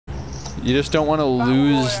You just don't want to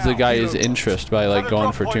lose the guy's interest by like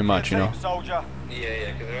going for too much, you know.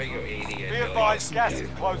 Yeah, because if I go 80, be advised, gas is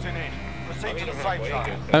closing in. Proceed to the safe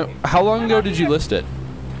zone. How long ago did you list it?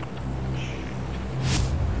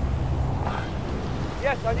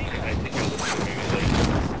 Yes, I think I listed it maybe like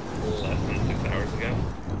less than 6 hours ago.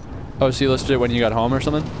 Oh, so you listed it when you got home or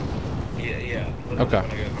something? Yeah. Okay. When I got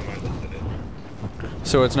home, I listed it.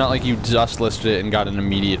 So it's not like you just listed it and got an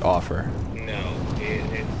immediate offer. No,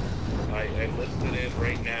 I listed it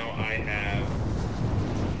right now. I have.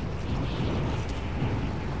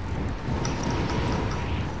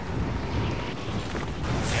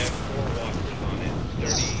 I have 4 walkers on it.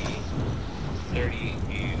 30 used.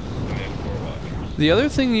 I have 4 walkers. The other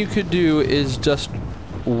thing you could do is just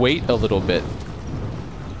wait a little bit.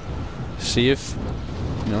 See if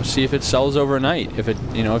it sells overnight. If it,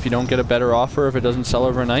 if you don't get a better offer, if it doesn't sell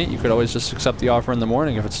overnight, you could always just accept the offer in the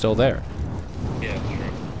morning if it's still there. Yeah,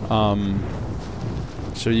 true.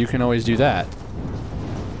 So you can always do that.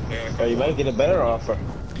 Or you might get a better offer.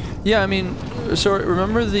 Yeah, I mean, so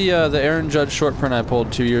remember the Aaron Judge short print I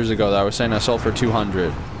pulled 2 years ago that I was saying I sold for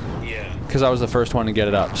 200? Yeah. Because I was the first one to get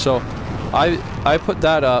it up. So I put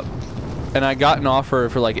that up, and I got an offer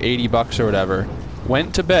for like 80 bucks or whatever.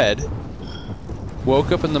 Went to bed,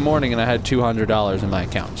 woke up in the morning, and I had $200 in my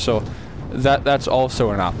account. So that's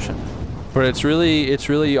also an option. But it's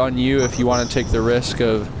really on you if you want to take the risk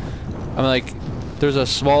of, there's a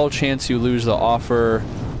small chance you lose the offer,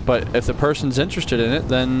 but if the person's interested in it,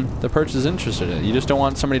 then the person's interested in it. You just don't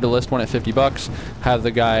want somebody to list one at 50 bucks, have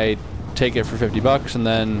the guy take it for 50 bucks, and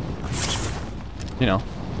then,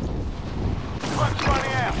 Truck's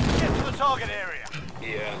running out. Get to the target area.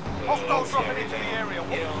 Yeah. Hostiles dropping into the area.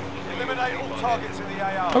 Eliminate all targets in the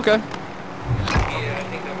AR. Okay. Yeah, I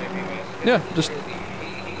think that might be best. Yeah, just... He sent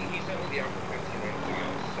me the offer 15 minutes ago,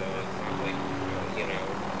 so it's not like,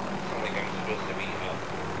 it's not like I'm supposed to be up.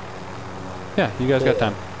 Yeah, you guys got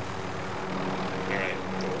time.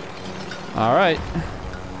 Alright. Alright.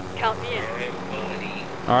 Count me in. Alright, buddy.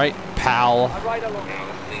 Alright, pal. I'll ride along.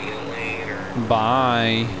 I'll see you later.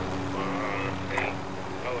 Bye. Hey.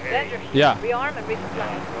 Oh, hey. Sandra, Yeah. rearm and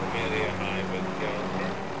resupply. Amelia, hi, but,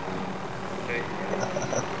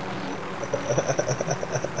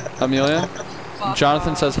 Amelia?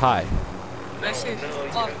 Jonathan says hi. I say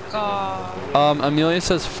fuck off. Amelia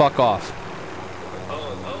says fuck off.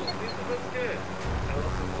 that's good.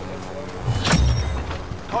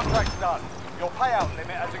 Contract's done. Your payout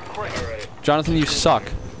limit has increased. Alright. Jonathan, you suck.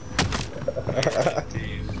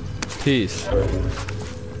 Peace.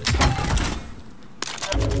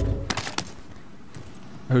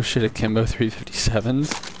 Oh shit, Akimbo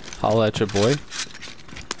 357s. Holla at your boy.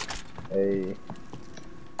 Hey.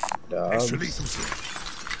 Dogs.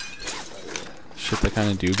 Shit, that kind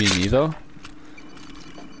of do be me though.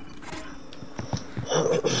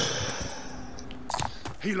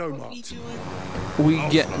 Helo marked. We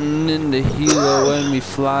getting into Hilo when we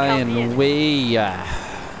flying away.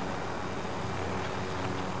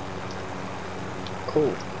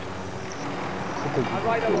 Cool. I'll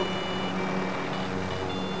ride along.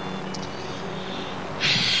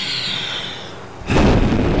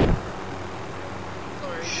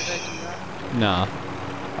 Sorry, did I do that? Nah,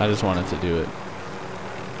 I just wanted to do it.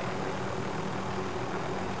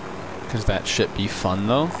 Cause that shit be fun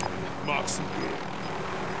though. Mark some gear.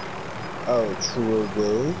 Oh, true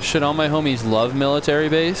will. Shit, all my homies love military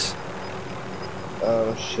base.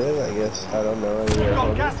 Oh shit, I guess. I don't know any We've got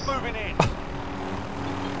of gas moving in.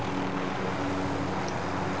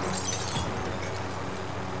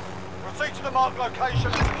 Proceed to the marked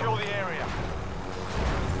location and secure the area.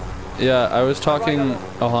 Yeah, I was talking. Oh,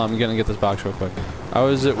 hold on, I'm gonna get this box real quick. I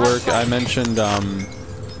was at work. I mentioned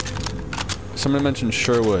someone mentioned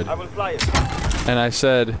Sherwood, I will play it. and I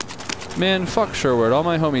said, "Man, fuck Sherwood. All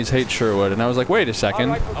my homies hate Sherwood." And I was like, "Wait a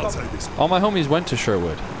second. I'll take this. All my homies went to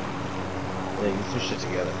Sherwood." Yeah, get your shit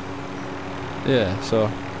together. Yeah, so.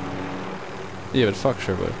 Yeah, but fuck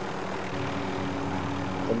Sherwood.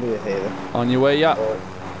 Don't be a hater. On your way up. Or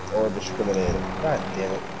a discriminator. God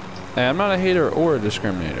damn it. Hey, I'm not a hater or a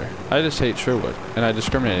discriminator. I just hate Sherwood, and I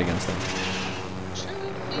discriminate against them.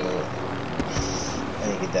 I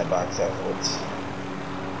need to get that box out. What's...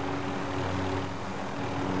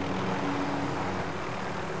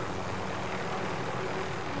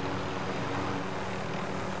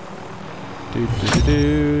 Primary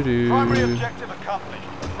Do-do-do-do. objective accomplished.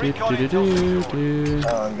 Recon intel secured. Do-do-do-do.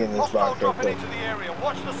 Oh, I'm getting this Hostile box real dropping quick. into the area.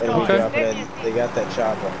 Watch the They, skies. Okay. they got that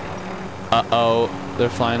chopper. Uh-oh, they're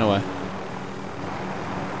flying away.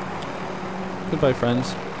 Goodbye,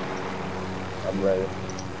 friends. I'm ready.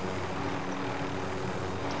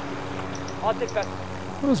 I'll take that.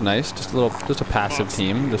 It was nice. Just a passive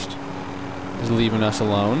team. Just leaving us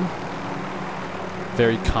alone.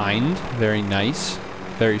 Very kind. Very nice.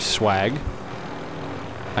 Very swag.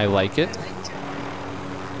 I like it.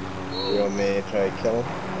 You want me to try to kill him?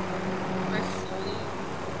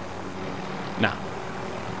 Nah.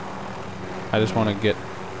 I just want to get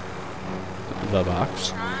the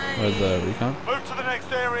box. Or the recon. Move to the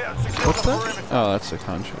next area and secure What's the that? perimeter. Oh, that's the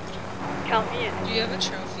contract. Count me in. Do you have a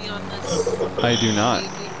trophy on this? I do not.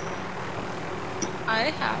 baby?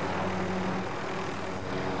 I have.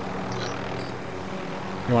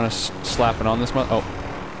 You want to slap it on this one? Oh.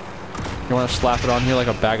 You want to slap it on here like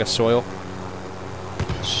a bag of soil?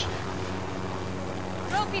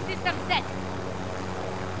 Trophy system set.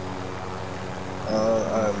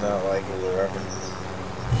 I'm not liking the references.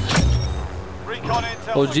 Recon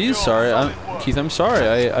intel Oh geez, secure. sorry. Solid work. Keith, I'm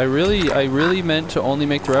sorry. I really meant to only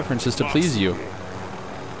make the references to please you.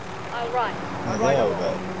 I'll run. I know,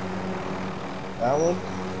 but that one,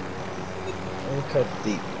 it cut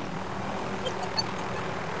deep.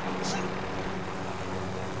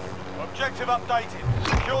 Objective updated.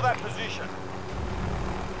 Secure that position.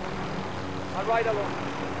 I'll ride along.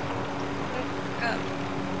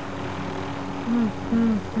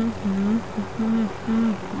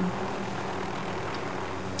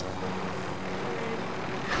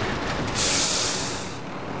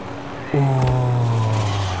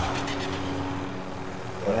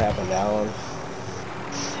 What happened, Alan?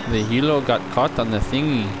 The helo got caught on the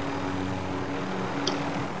thingy.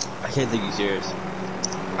 I can't take you serious.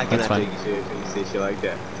 I That's cannot fine. take you serious when you say shit like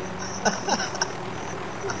that.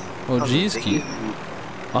 Oh jeez, Keith.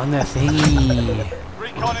 On the thingy.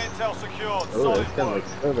 Recon intel secured. Oh, Solid it's kind of work.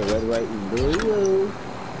 like sort of red, white, and blue.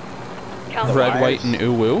 Count me Red, white, and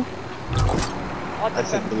ooh woo. I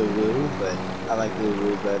said blue woo, but I like blue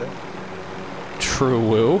woo better. True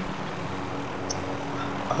woo.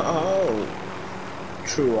 Oh,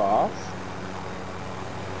 true off.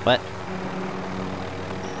 What?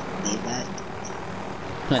 Need that?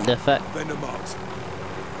 What the fuck? Vendor marked.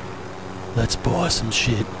 Let's bore some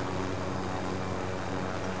shit.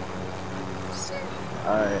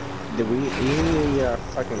 Alright, did we even need our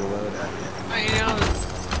fucking load out yet? I know, it's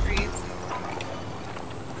crazy.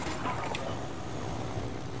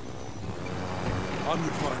 I'm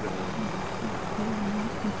your pilot.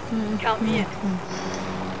 Count me in.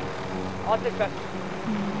 On the best.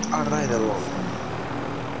 Alright, along.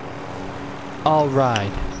 All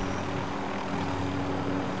right.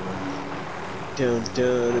 Dun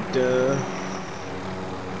dun dun.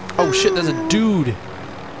 Oh shit, there's a dude.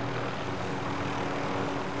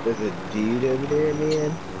 There's a dude over there,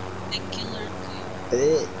 man. Singular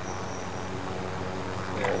Eh.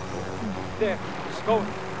 There. Let's go.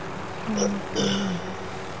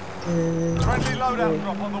 Friendly loadout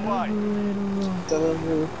drop on the way.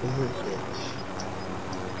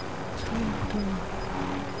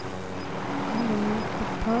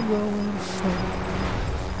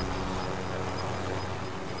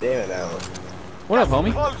 Damn it, Alan. What up,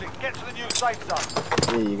 homie? Closing. Get to the new safe zone.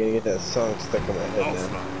 Yeah, you're gonna get that song stuck in my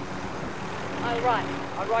head now. I'll run.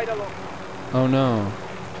 I'll ride along. Oh no.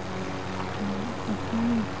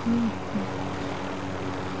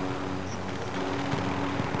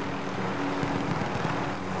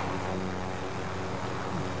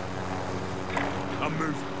 I'm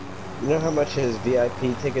moving. You know how much his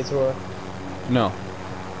VIP tickets were? No.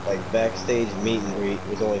 Like backstage meet and greet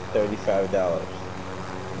was only $35.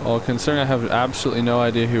 Well, considering I have absolutely no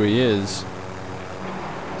idea who he is,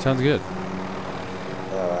 sounds good.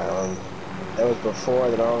 That was before,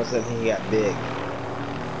 then all of a sudden he got big.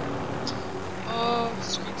 Oh,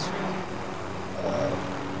 streets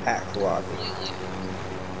Hack Lobby.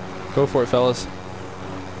 completely. Go for it, fellas.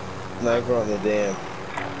 Sniper on the dam.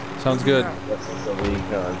 Sounds good. That's just a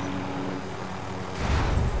recon.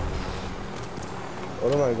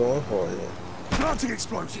 What am I going for then? Planting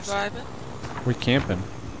explosives. Vibing? We're camping.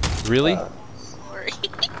 Really? Sorry.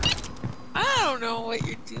 I don't know what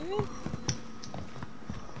you're doing.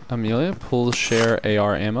 Amelia, pull share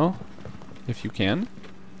AR ammo, if you can.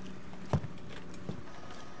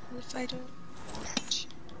 What if I don't want you?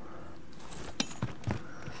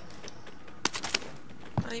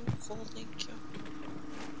 I'm full, thank you.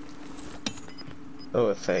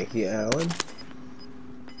 Oh, thank you, Alan.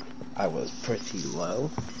 I was pretty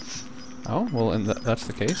low. Oh, well, and that's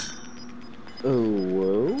the case. Oh,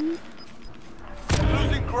 whoa.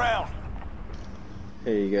 Losing ground.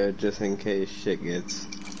 Here you go, just in case shit gets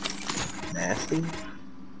nasty.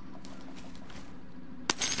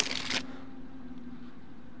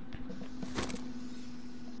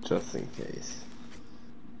 Just in case.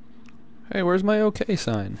 Hey, where's my OK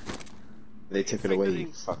sign? They took it away, you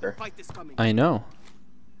fucker. I know.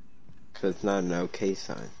 Because it's not an OK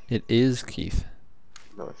sign. It is, Keith.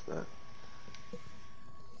 No, it's not.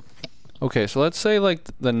 Okay, so let's say like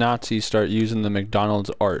the Nazis start using the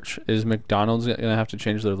McDonald's arch. Is McDonald's gonna have to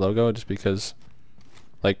change their logo just because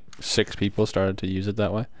like 6 people started to use it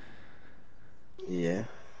that way? Yeah.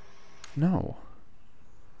 No.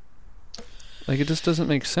 Like it just doesn't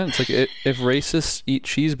make sense. Like if racists eat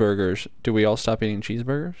cheeseburgers, do we all stop eating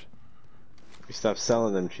cheeseburgers? We stopped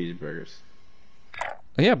selling them cheeseburgers.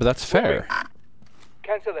 Yeah, but that's fair.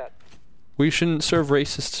 Cancel that. We shouldn't serve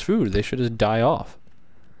racists food. They should just die off.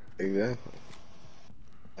 Exactly.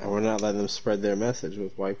 And we're not letting them spread their message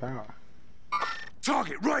with white power.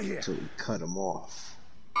 Target right here. So we cut them off.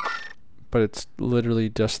 But it's literally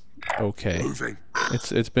just okay. Moving.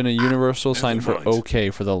 It's been a universal sign for mind. okay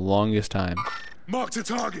for the longest time. Mark to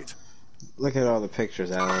target. Look at all the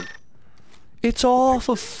pictures, Alan. It's all off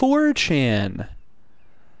of 4chan.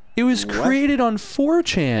 It was What? created on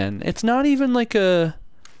 4chan. It's not even like a...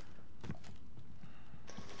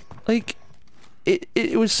 Like...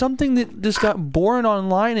 It was something that just got born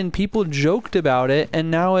online and people joked about it, and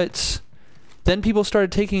now it's... Then people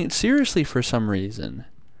started taking it seriously for some reason.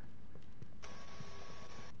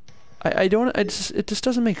 It just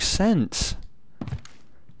doesn't make sense.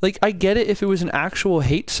 Like, I get it if it was an actual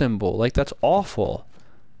hate symbol. Like, that's awful.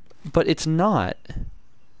 But it's not.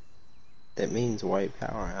 It means white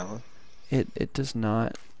power, Alan. It does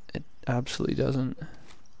not. It absolutely doesn't.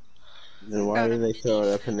 Then why do they throw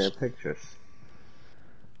it up in their pictures?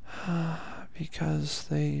 Because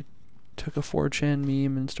they took a 4chan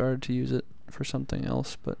meme and started to use it for something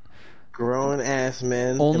else, but... Grown-ass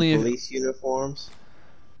men Only in if- police uniforms?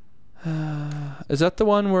 Is that the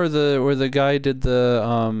one where the guy did the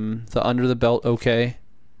under the belt okay?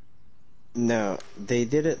 No, they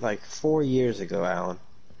did it like 4 years ago, Alan.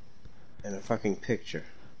 In a fucking picture.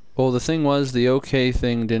 Well, the thing was, the okay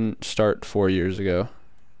thing didn't start 4 years ago.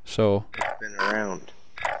 So... It's been around.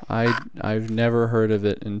 I've never heard of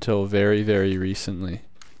it until very, very recently.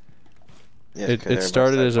 Yeah, It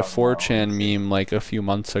started as a 4chan meme like a few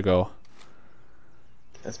months ago.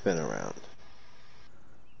 It's been around.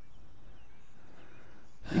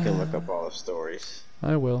 You can look up all the stories.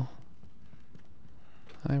 I will.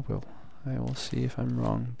 I will see if I'm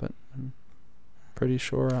wrong, but I'm pretty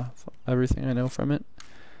sure everything I know from it,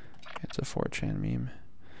 it's a 4chan meme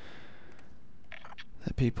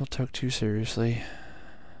that people took too seriously.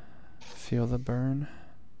 Feel the burn.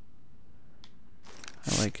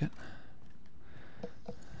 I like it.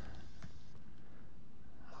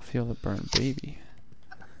 I'll feel the burn, baby.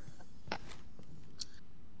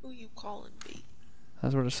 Who you calling me?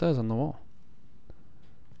 That's what it says on the wall.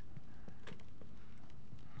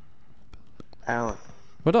 Alan,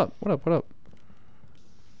 What up? What up? What up?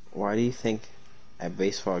 why do you think at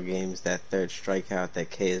baseball games that third strikeout that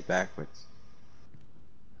K is backwards?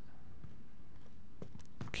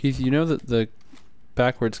 Keith, you know that the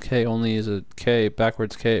backwards K only is a K,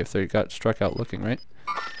 backwards K, if they got struck out looking, right?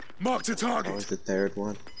 Mark to That was target. the third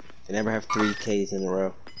one. They never have 3 Ks in a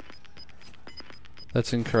row.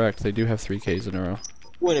 That's incorrect. They do have 3 Ks in a row.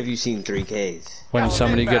 When have you seen 3 Ks? When Down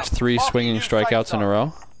somebody inbound. gets 3 Marking swinging new strikeouts safe in a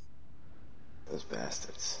row. Those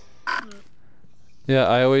bastards. Yeah,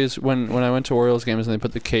 I always when I went to Orioles games and they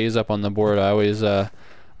put the K's up on the board, I was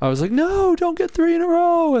like, no, don't get 3 in a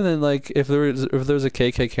row. And then like if there was a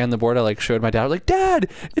KKK on the board, I like showed my dad, like, Dad,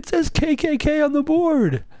 it says KKK on the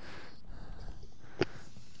board.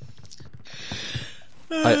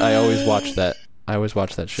 I always watch that. I always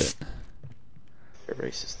watch that shit. You're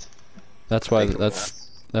racist. That's why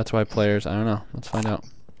that's why players. I don't know. Let's find out.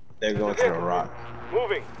 They're going to a rock.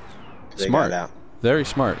 Moving. They Smart. got out. Very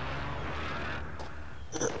smart.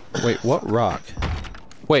 Wait, what rock?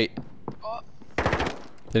 Wait.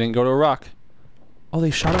 They didn't go to a rock. Oh,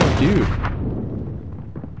 they shot at a dude.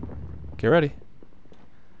 Get ready.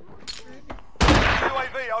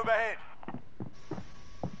 UAV overhead.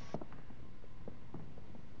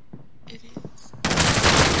 It is.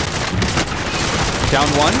 Down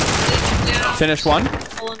 1. Down. Finished 1.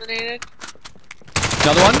 Eliminated.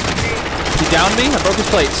 Another one. He downed me. I broke his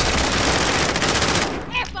plates.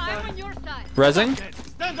 Rezzing.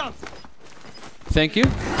 Thank you.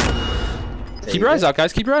 Keep your eyes out,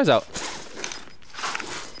 guys. Keep your eyes out.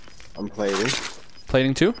 I'm plating.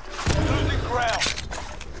 Plating 2. Losing ground.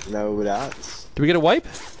 No doubts. Did we get a wipe?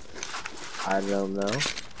 I don't know.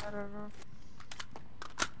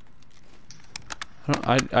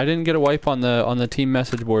 I didn't get a wipe on the team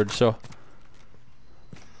message board, so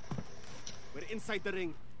We're inside the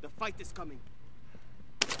ring. The fight is coming.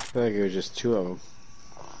 I feel like it was just 2 of them.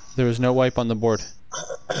 there was no wipe on the board.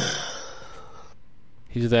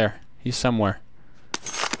 He's there. He's somewhere.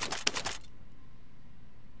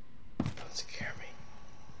 Don't scare me.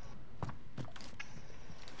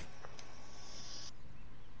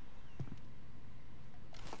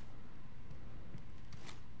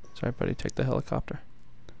 Sorry, buddy. Take the helicopter.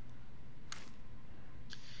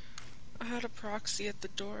 I had a proxy at the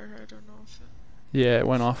door. I don't know if it... Yeah, it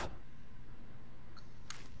went off.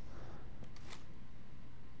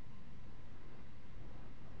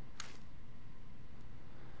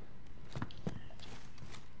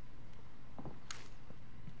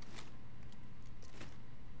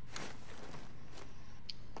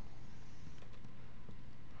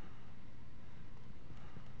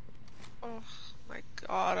 Oh my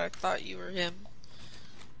god, I thought you were him.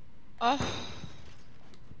 Oh.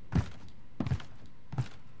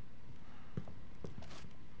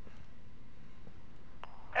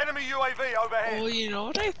 Enemy UAV overhead. Well, you know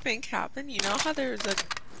what I think happened? You know how there was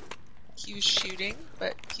he was shooting,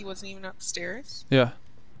 but he wasn't even upstairs? Yeah.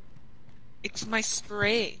 It's my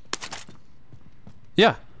spray.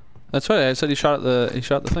 Yeah. That's right. I said he shot the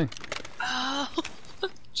thing. Oh,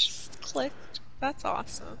 just clicked. That's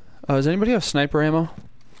awesome. Does anybody have sniper ammo?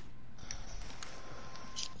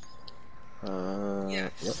 Yeah.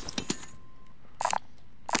 Yep.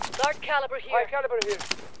 Large caliber here. High caliber here.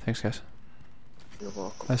 Thanks, guys. You're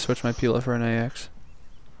welcome. I switched my Pila for an AX.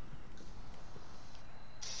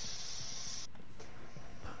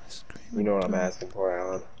 You know what I'm asking for,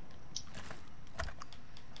 Alan?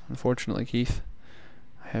 Unfortunately, Keith,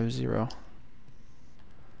 I have 0.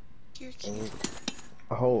 Here, Keith.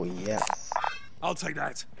 Oh, yes. I'll take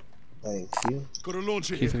that. Thank you. Got a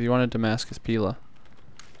launcher Keith, here. if you wanted Damascus Pila.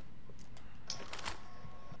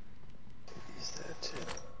 Use that too.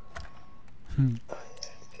 Oh,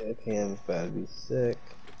 yeah. Okay, Cam's about to be sick.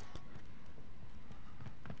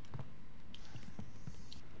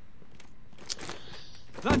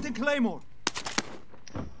 Planting Claymore.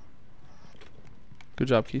 Good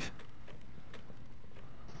job, Keith.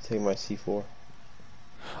 Take my C4.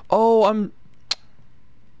 Oh, I'm...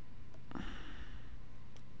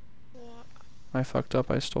 What? I fucked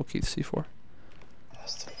up. I stole Keith's C4.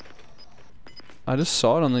 That's the- I just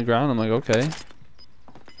saw it on the ground. I'm like, okay.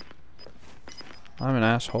 I'm an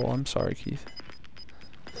asshole. I'm sorry, Keith.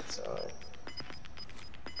 It's alright.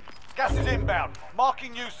 Gas is inbound.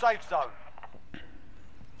 Marking new safe zone.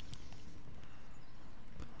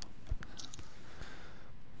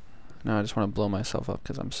 No, I just want to blow myself up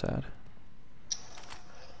because I'm sad.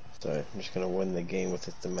 Sorry, I'm just gonna win the game with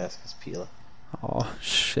this Damascus Pila. Oh,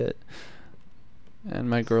 shit. And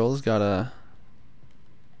my girl's got a...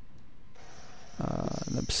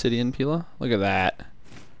 an obsidian Pila. Look at that.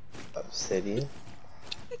 Obsidian?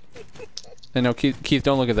 And no, Keith,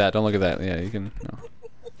 don't look at that. Don't look at that. Yeah, you can...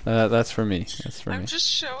 No. That's for me. That's for I'm me. just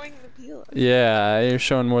showing the Pila. Yeah, you're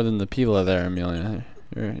showing more than the Pila there, Amelia.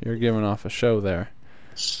 You're giving off a show there.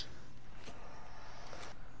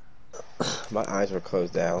 My eyes were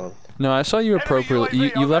closed, Alan. No, I saw you appropriately.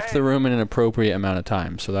 UAV You left the overhead. room in an appropriate amount of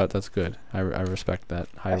time, so that's good. I respect that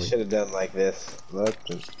I highly. should have done like this. Look,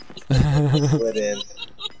 and slid in.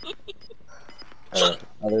 Oh,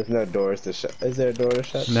 there's no doors to shut. Is there a door to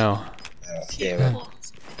shut? No, Oh, damn it.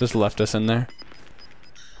 just left us in there.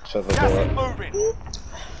 Shut the Gas door. is moving.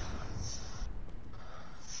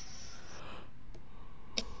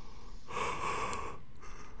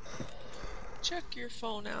 Check your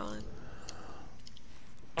phone, Alan.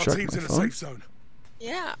 Our Check team's my in a phone. safe zone.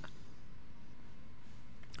 Yeah.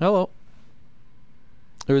 Hello.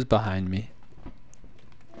 It was behind me.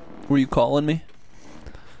 Were you calling me?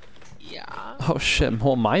 Yeah. Oh shit!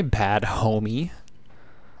 Well, my bad, homie.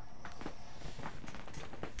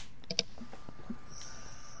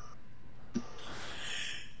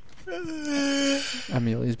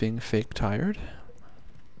 Amelia's being fake tired.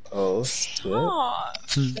 Oh shit. Stop.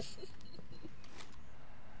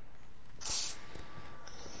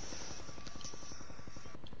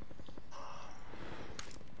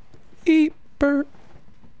 Eeper.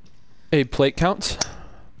 Hey, plate counts.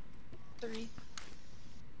 3.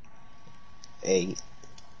 8.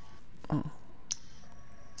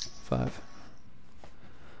 5.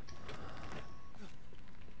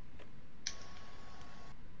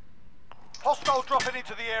 Hostile dropping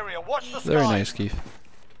into the area. Watch the Very sky. nice, Keith.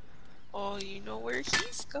 Oh, you know where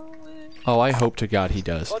he's going. Oh, I hope to God he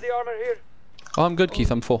does. Body armor here. Oh, I'm good,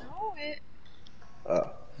 Keith. I'm full. Know it.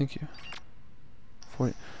 Oh. Thank you.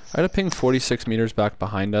 40. I had a ping 46 meters back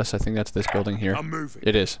behind us. I think that's this building here. I'm moving.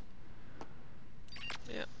 It is.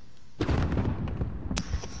 Yeah.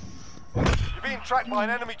 You're being tracked by an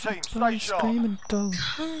enemy team. Stay sharp. Screaming dog.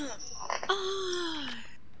 Ah.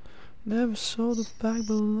 Never saw the bag,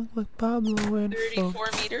 but look like Pablo went 34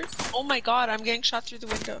 meters. Oh my god, I'm getting shot through the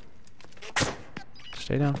window.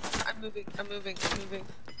 Stay down. I'm moving, I'm moving, I'm moving.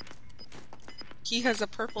 He has a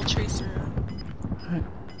purple tracer. Alright.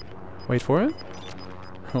 Wait for it.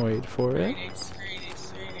 Wait for it. Grenades,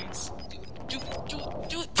 grenades, grenades.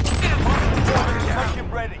 Do it. Make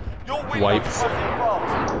him ready. Your window's Wipe. closing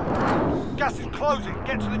fast. Gas is closing.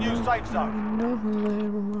 Get to the new safe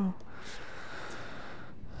zone.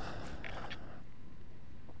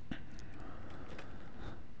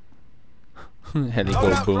 Heli Load go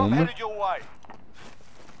out drop boom. headed your way.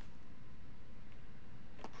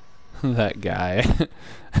 That guy.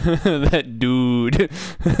 That dude.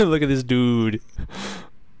 Look at this dude.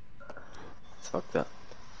 It's fucked up.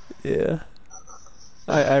 Yeah.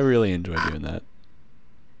 I really enjoy doing that.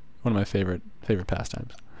 One of my favorite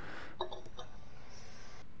pastimes.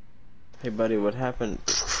 Hey, buddy, what happened?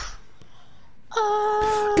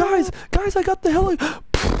 Guys, I got the heli.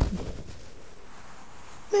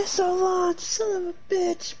 Missile launch, son of a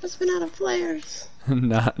bitch. Must've been out of flares.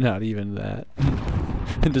 Not even that.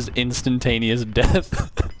 Just instantaneous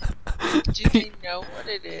death. Do they know what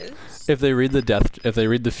it is? If they read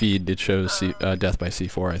the feed, it shows death by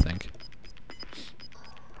C4, I think.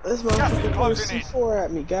 This Gas is motherfucker threw closing in. C4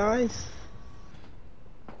 at me, guys.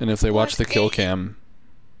 And if they watch the kill What? cam,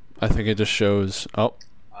 I think it just shows. Oh,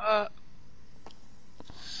 I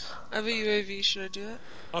have a UAV, should I do it?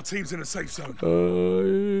 Our team's in a safe zone.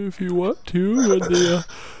 if you want to, when the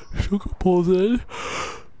sugar pulls in.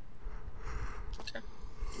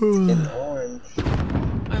 In orange.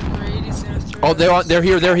 I'm worried he's gonna throw Oh, it. they're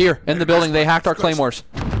here in the building. They hacked our claymores.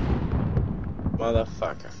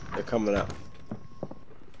 Motherfucker. They're coming up.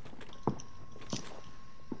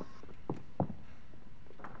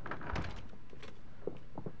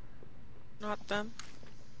 Not them.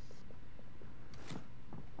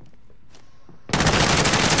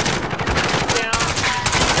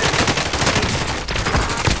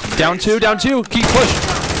 Down two. Keep push.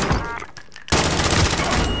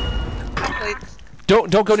 Plates.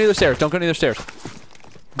 Don't go near the stairs. Don't go near the stairs.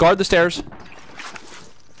 Guard the stairs.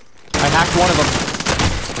 I hacked one of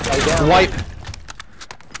them. Wipe.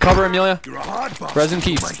 Cover Amelia. You're a hard boss. Resin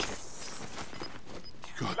Keith.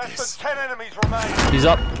 You got Less this. than 10 enemies remain. He's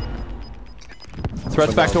up.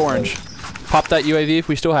 Threats back to orange. Pop that UAV if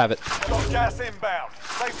we still have it. Got gas inbound.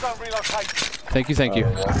 Safe zone relocation. Thank you.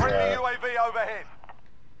 Friendly UAV overhead.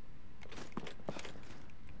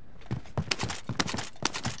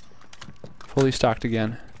 Fully stocked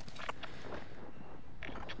again.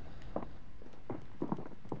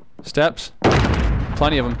 Steps.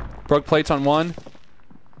 Plenty of them. Broke plates on one.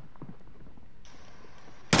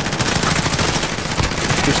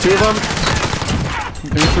 There's two of them.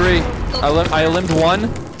 There's three. I limbed one.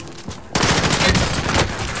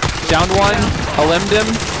 Downed one. I limbed him.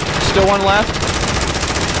 Still one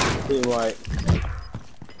left. Team white.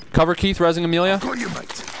 Cover Keith, resing Amelia. Got you,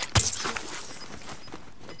 mate.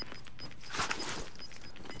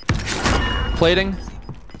 Plating.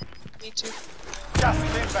 Me too. Gas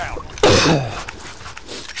is inbound.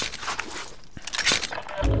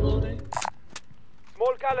 Loading.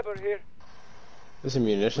 Small caliber here. There's a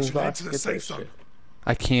munitions Should head box. to the Get safe that zone. shit.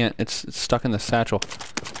 I can't. It's stuck in the satchel.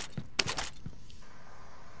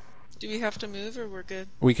 Do we have to move or we're good?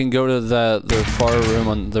 We can go to the far room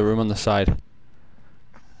on the side.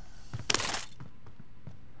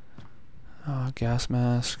 Oh, gas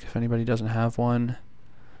mask. If anybody doesn't have one.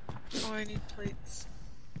 Oh, I need plates.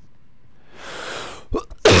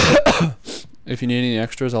 If you need any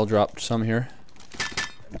extras, I'll drop some here.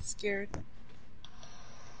 I'm scared.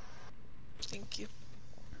 Thank you.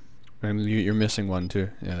 And you're missing one too.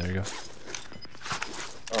 Yeah, there you go.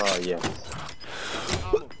 Oh, yeah.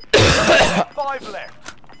 5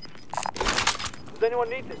 left. Does anyone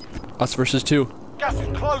need this? Us versus two. Gas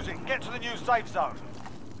is closing. Get to the new safe zone.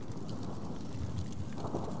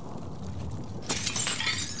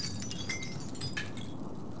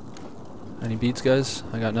 Any beats, guys?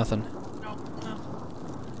 I got nothing. No, no.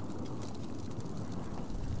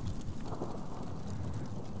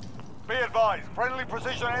 Be advised. Friendly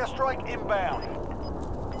precision airstrike inbound.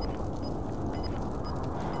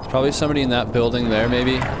 There's probably somebody in that building there,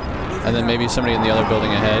 maybe. And then maybe somebody in the other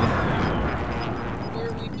building ahead. Where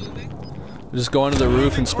are we moving? Just go onto the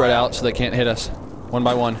roof and spread out so they can't hit us. One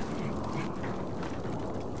by one.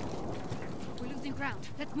 We're losing ground.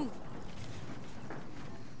 Let's move.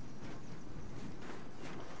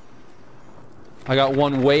 I got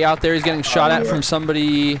one way out there. He's getting shot at from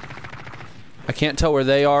somebody. I can't tell where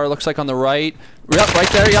they are. Looks like on the right. Yep, right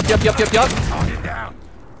there. Yep. Target down.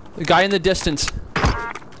 The guy in the distance.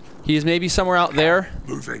 He's maybe somewhere out there.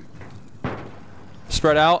 Moving.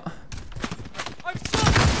 Spread out.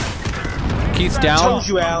 Keith's I down. told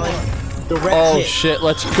you, Alan. The red Oh kit shit,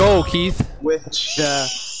 let's go, Keith. with the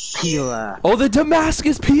Pila. Oh, the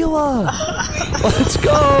Damascus Pila! Let's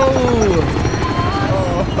go!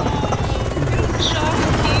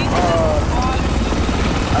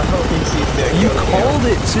 I hope he sees that. You called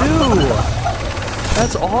it too!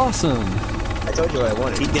 That's awesome. I told you what I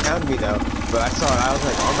wanted. He downed me though, but I saw it. I was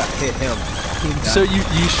like, oh, I'm about to hit him. So you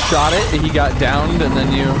shot it, and he got downed, and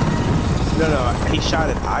then you... No, he shot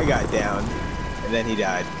it. I got downed, and then he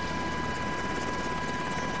died.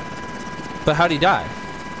 But how'd he die?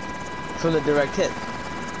 From the direct hit.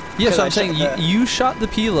 Yes, I I'm saying shot the- you shot the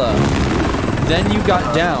Pila, then you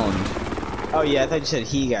got downed. Oh yeah, I thought you said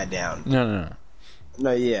he got down. No.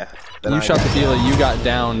 No, yeah. Then You I shot got the Pila, you got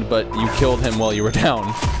downed, but you killed him while you were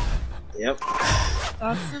down. Yep.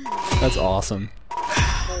 That's amazing. That's awesome.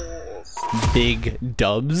 Big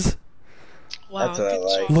dubs. Wow, That's what I good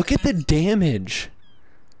like. job, Look at the guys. damage.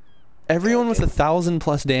 Everyone with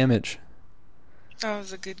 1,000+ damage. That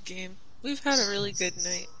was a good game. We've had a really good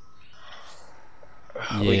night.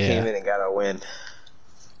 We came Yeah. in and got a win.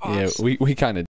 Yeah, Awesome. we kind of